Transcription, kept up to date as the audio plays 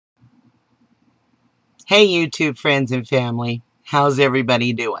Hey YouTube friends and family, how's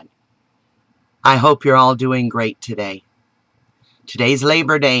everybody doing? I hope you're all doing great today. Today's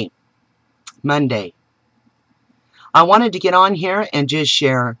Labor Day, Monday. I wanted to get on here and just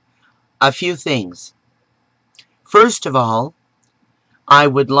share a few things. First of all, I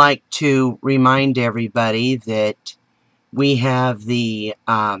would like to remind everybody that we have the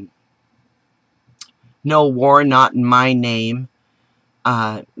No War, Not in My Name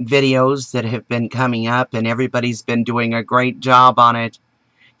videos that have been coming up, and everybody's been doing a great job on it.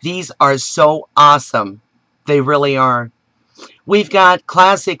 These are so awesome. They really are. We've got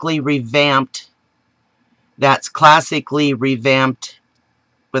KlassiclyRevampT. That's KlassiclyRevampT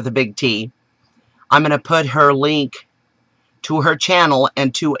with a big T. I'm going to put her link to her channel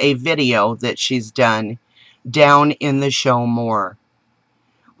and to a video that she's done down in the show more.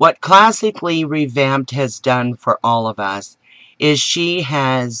 What KlassiclyRevampT has done for all of us is she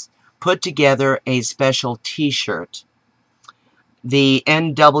has put together a special t-shirt, the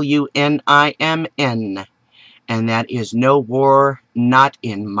NWNIMN, and that is No War, Not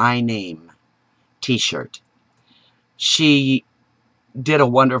in My Name t-shirt. She did a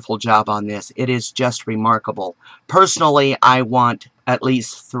wonderful job on this. It is just remarkable. Personally, I want at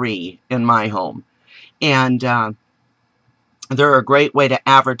least 3 in my home. And they're a great way to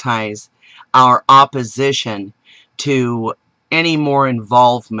advertise our opposition to any more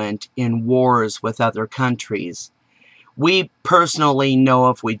involvement in wars with other countries. We personally know,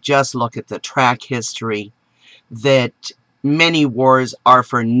 if we just look at the track history, that many wars are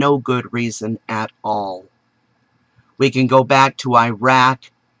for no good reason at all. We can go back to Iraq.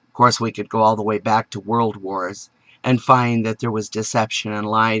 Of course, we could go all the way back to world wars and find that there was deception and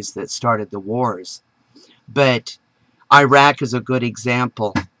lies that started the wars. But Iraq is a good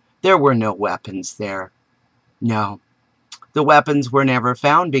example. There were no weapons there. No. The weapons were never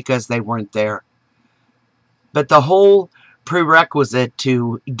found because they weren't there. But the whole prerequisite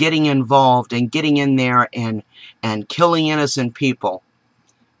to getting involved and getting in there and killing innocent people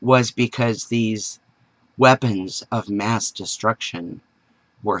was because these weapons of mass destruction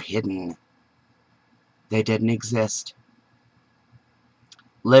were hidden. They didn't exist.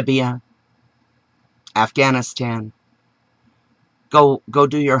 Libya, Afghanistan. Go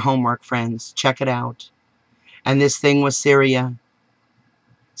do your homework, friends. Check it out. And this thing with Syria,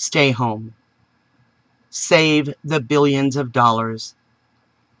 stay home. Save the billions of dollars.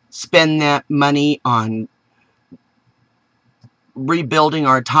 Spend that money on rebuilding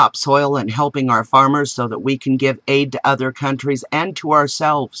our topsoil and helping our farmers so that we can give aid to other countries and to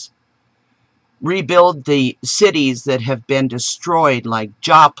ourselves. Rebuild the cities that have been destroyed, like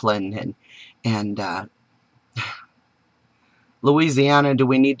Joplin and Louisiana. Do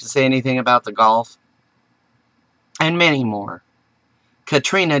we need to say anything about the Gulf? And many more.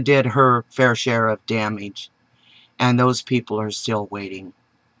 Katrina did her fair share of damage, and those people are still waiting.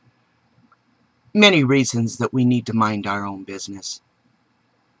 Many reasons that we need to mind our own business.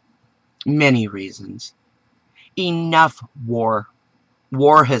 Many reasons. Enough war.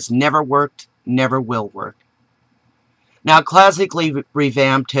 War has never worked, never will work. Now,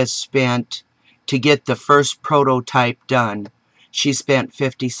 KlassiclyRevampT has spent, to get the first prototype done, she spent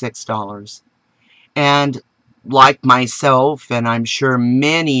 $56. And like myself, and I'm sure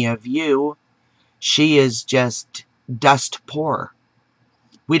many of you, she is just dust poor.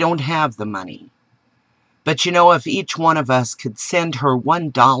 We don't have the money. But you know, if each one of us could send her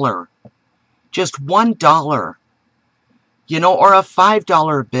 $1, just $1, you know, or a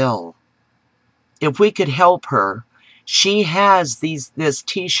 $5 bill, if we could help her, she has this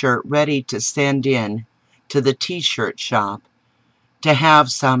t-shirt ready to send in to the t-shirt shop to have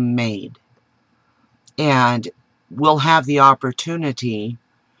some made. And we'll have the opportunity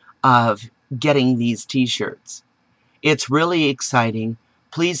of getting these t-shirts. It's really exciting.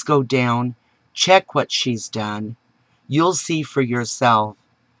 Please go down, check what she's done. You'll see for yourself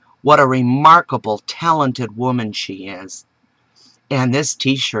what a remarkable, talented woman she is. And this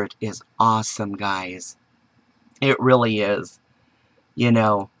t-shirt is awesome, guys. It really is. You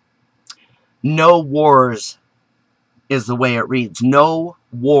know, no wars is the way it reads. No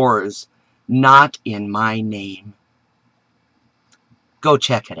wars, not in my name. Go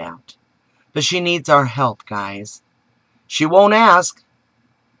check it out. But she needs our help, guys. She won't ask.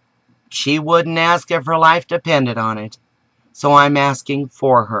 She wouldn't ask if her life depended on it. So I'm asking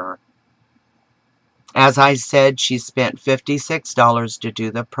for her. As I said, she spent $56 to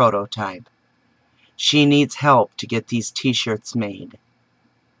do the prototype. She needs help to get these t-shirts made.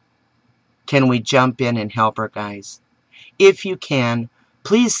 Can we jump in and help her, guys? If you can,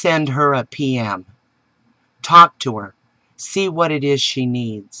 please send her a PM. Talk to her. See what it is she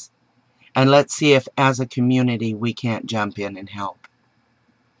needs. And let's see if, as a community, we can't jump in and help.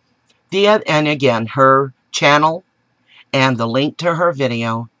 And again, her channel and the link to her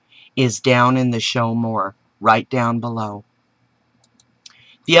video is down in the Show More, right down below.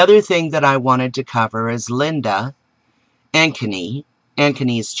 The other thing that I wanted to cover is Linda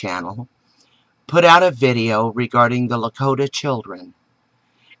Ekenney's channel, put out a video regarding the Lakota children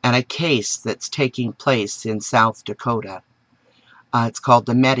and a case that's taking place in South Dakota. It's called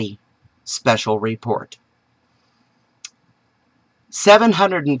the Mette Special Report.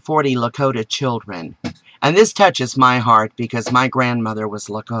 740 Lakota children. And this touches my heart because my grandmother was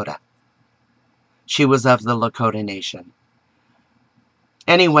Lakota. She was of the Lakota Nation.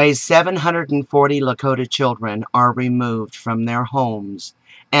 Anyway, 740 Lakota children are removed from their homes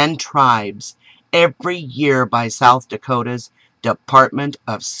and tribes every year by South Dakota's Department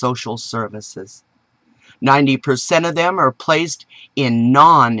of Social Services. 90% of them are placed in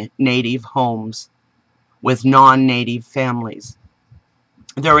non-native homes with non-native families.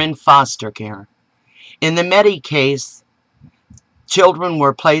 They're in foster care. In the Mette case, children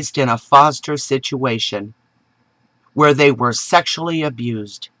were placed in a foster situation where they were sexually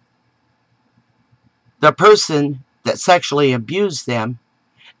abused. The person that sexually abused them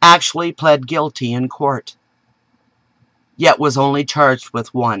actually pled guilty in court, yet was only charged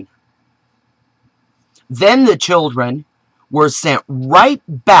with one. Then the children were sent right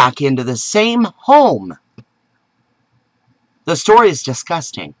back into the same home. The story is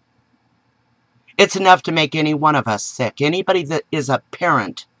disgusting. It's enough to make any one of us sick. Anybody that is a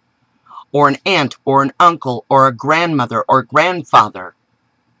parent, or an aunt, or an uncle, or a grandmother, or grandfather,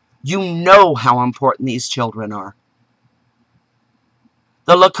 you know how important these children are.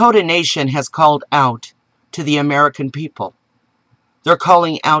 The Lakota Nation has called out to the American people. They're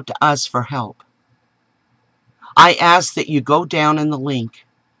calling out to us for help. I ask that you go down in the link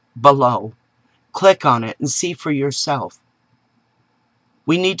below, click on it, and see for yourself.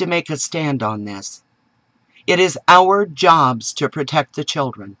 We need to make a stand on this. It is our jobs to protect the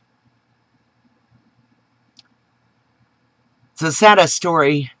children. It's the saddest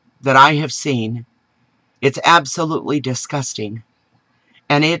story that I have seen. It's absolutely disgusting.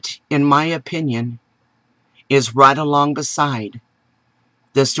 And it, in my opinion, is right along beside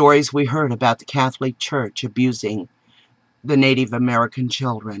the stories we heard about the Catholic Church abusing the Native American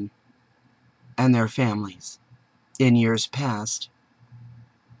children and their families in years past.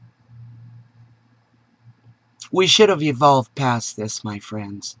 We should have evolved past this, my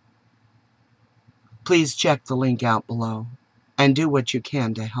friends. Please check the link out below and do what you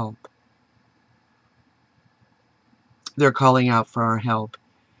can to help. They're calling out for our help.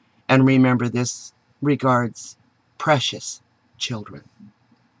 And remember, this regards precious children.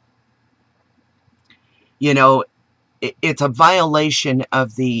 You know, it's a violation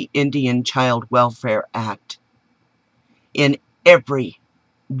of the Indian Child Welfare Act. In every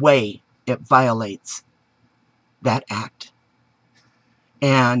way, it violates that act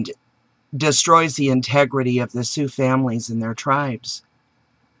and destroys the integrity of the Sioux families and their tribes.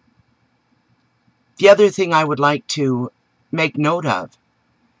 The other thing I would like to make note of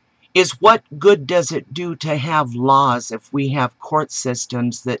is, what good does it do to have laws if we have court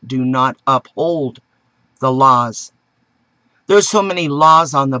systems that do not uphold the laws? There's so many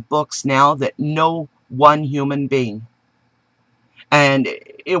laws on the books now that no one human being, and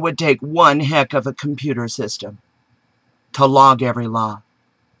it would take one heck of a computer system to log every law.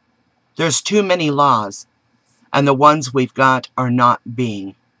 There's too many laws, and the ones we've got are not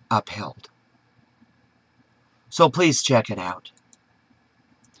being upheld. So please check it out.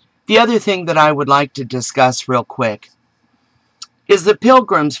 The other thing that I would like to discuss real quick is the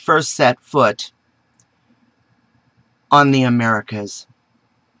Pilgrims first set foot on the Americas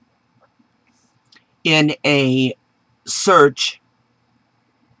in a search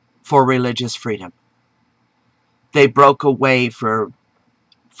for religious freedom. They broke away from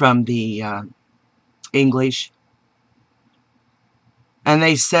the English, and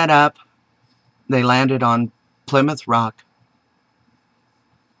they landed on Plymouth Rock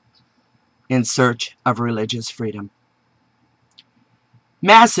in search of religious freedom.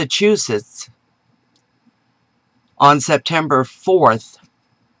 Massachusetts, on September 4th,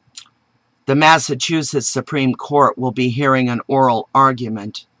 the Massachusetts Supreme Court will be hearing an oral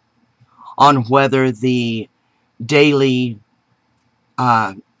argument on whether the daily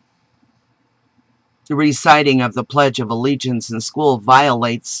reciting of the Pledge of Allegiance in school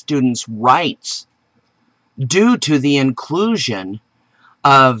violates students' rights due to the inclusion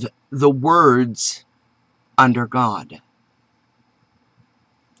of the words "under God."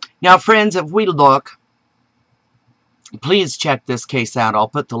 Now, friends, if we look Please check this case out. I'll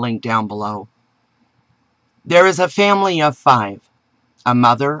put the link down below. There is a family of 5, a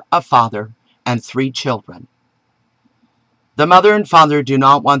mother, a father, and 3 children. The mother and father do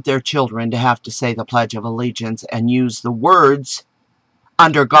not want their children to have to say the Pledge of Allegiance and use the words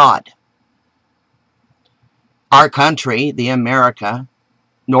under God. Our country, the America,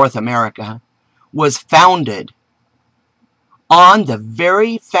 North America, was founded on the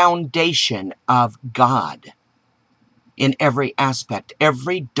very foundation of God. In every aspect,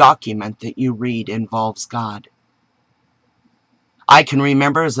 every document that you read involves God. I can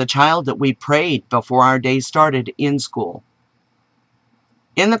remember as a child that we prayed before our day started in school.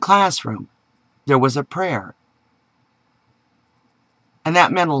 In the classroom, there was a prayer. And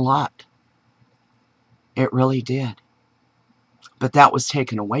that meant a lot. It really did. But that was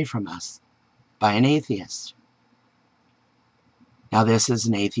taken away from us by an atheist. Now this is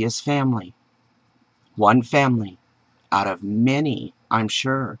an atheist family. One family out of many, I'm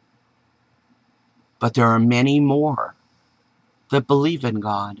sure. But there are many more that believe in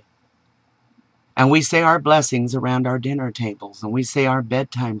God. And we say our blessings around our dinner tables, and we say our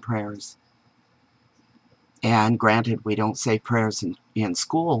bedtime prayers. And granted, we don't say prayers in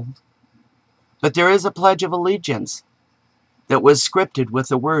school, but there is a Pledge of Allegiance that was scripted with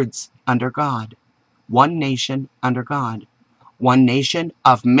the words, under God, one nation under God, one nation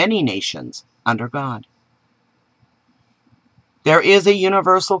of many nations under God. There is a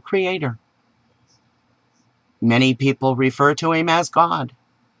universal creator. Many people refer to him as God.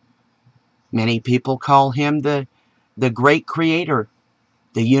 Many people call him the great creator,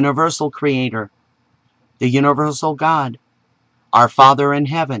 the universal creator, the universal God, our Father in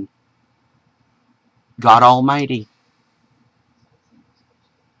heaven, God Almighty.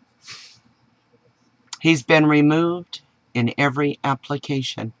 He's been removed in every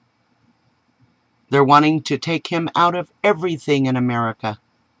application. They're wanting to take him out of everything in America.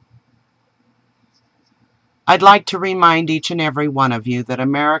 I'd like to remind each and every one of you that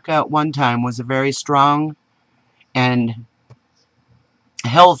America at one time was a very strong and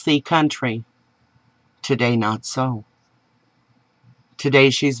healthy country. Today, not so. Today,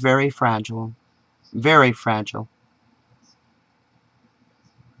 she's very fragile. Very fragile.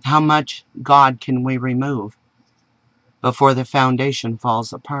 How much God can we remove before the foundation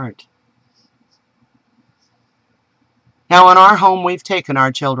falls apart? Now, in our home, we've taken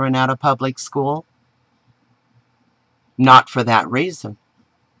our children out of public school. Not for that reason.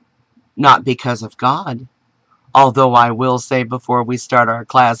 Not because of God. Although I will say before we start our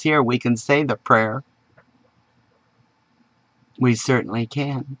class here, we can say the prayer. We certainly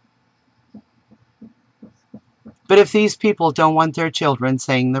can. But if these people don't want their children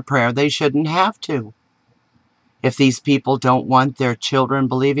saying the prayer, they shouldn't have to. If these people don't want their children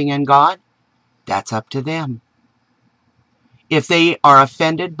believing in God, that's up to them. If they are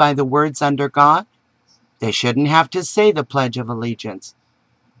offended by the words under God, they shouldn't have to say the Pledge of Allegiance.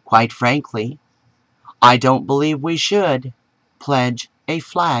 Quite frankly, I don't believe we should pledge a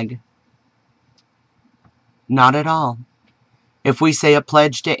flag. Not at all. If we say a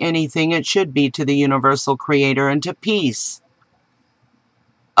pledge to anything, it should be to the universal creator and to peace.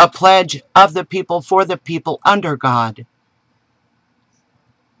 A pledge of the people for the people under God.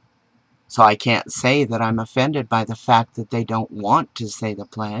 So I can't say that I'm offended by the fact that they don't want to say the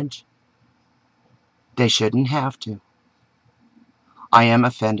pledge. They shouldn't have to. I am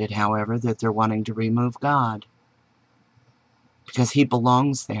offended, however, that they're wanting to remove God. Because he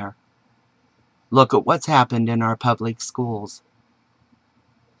belongs there. Look at what's happened in our public schools.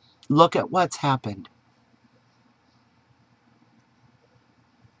 Look at what's happened.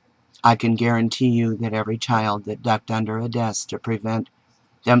 I can guarantee you that every child that ducked under a desk to prevent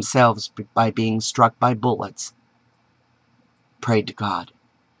themselves by being struck by bullets prayed to God.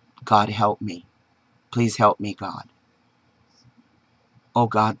 God, help me. Please help me, God. Oh,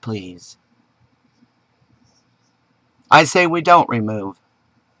 God, please. I say we don't remove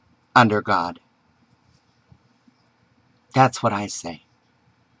under God. That's what I say.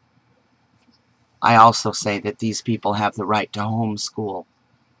 I also say that these people have the right to homeschool.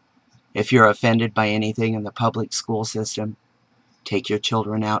 If you're offended by anything in the public school system, take your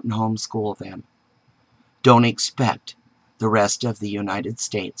children out and homeschool them. Don't expect the rest of the United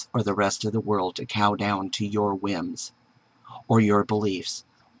States or the rest of the world to cow down to your whims or your beliefs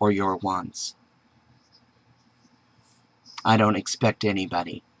or your wants. I don't expect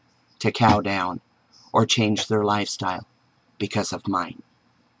anybody to cow down or change their lifestyle because of mine.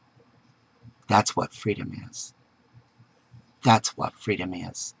 That's what freedom is. That's what freedom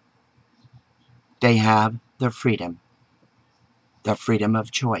is. They have the freedom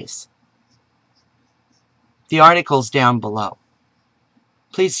of choice. The article's down below.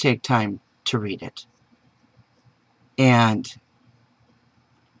 Please take time to read it. And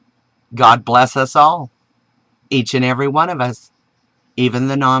God bless us all, each and every one of us, even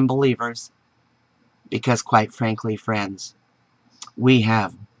the non-believers. Because quite frankly, friends, we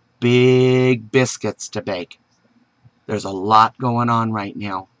have big biscuits to bake. There's a lot going on right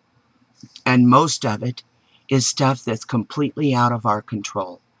now. And most of it is stuff that's completely out of our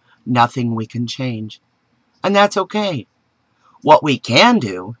control. Nothing we can change. And that's okay. What we can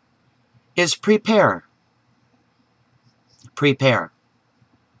do is prepare. Prepare.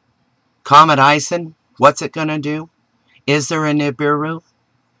 Comet Ison, what's it going to do? Is there a Nibiru?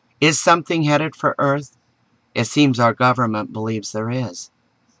 Is something headed for Earth? It seems our government believes there is.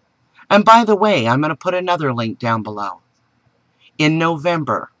 And by the way, I'm going to put another link down below. In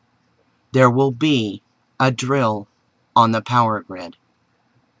November, there will be a drill on the power grid.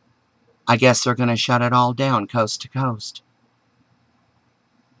 I guess they're going to shut it all down coast to coast.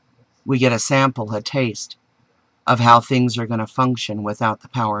 We get a sample, a taste of how things are going to function without the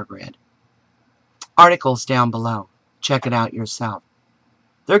power grid. Articles down below. Check it out yourself.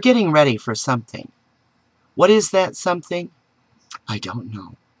 They're getting ready for something. What is that something? I don't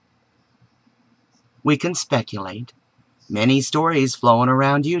know. We can speculate. Many stories flowing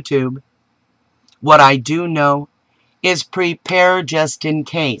around YouTube. What I do know is prepare just in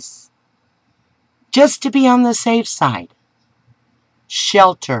case. Just to be on the safe side.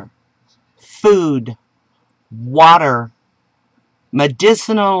 Shelter, food, water,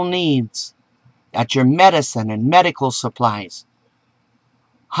 medicinal needs. That's your medicine and medical supplies.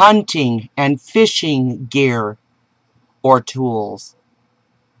 Hunting and fishing gear or tools.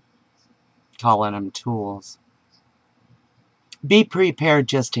 Calling them tools. Be prepared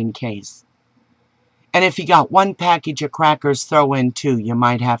just in case. And if you got one package of crackers, throw in two. You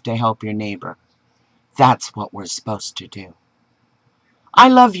might have to help your neighbor. That's what we're supposed to do. I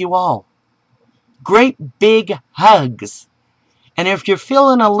love you all. Great big hugs. And if you're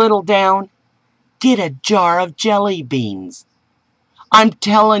feeling a little down, get a jar of jelly beans. I'm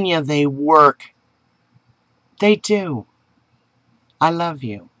telling you, they work. They do. I love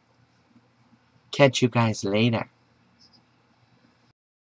you. Catch you guys later.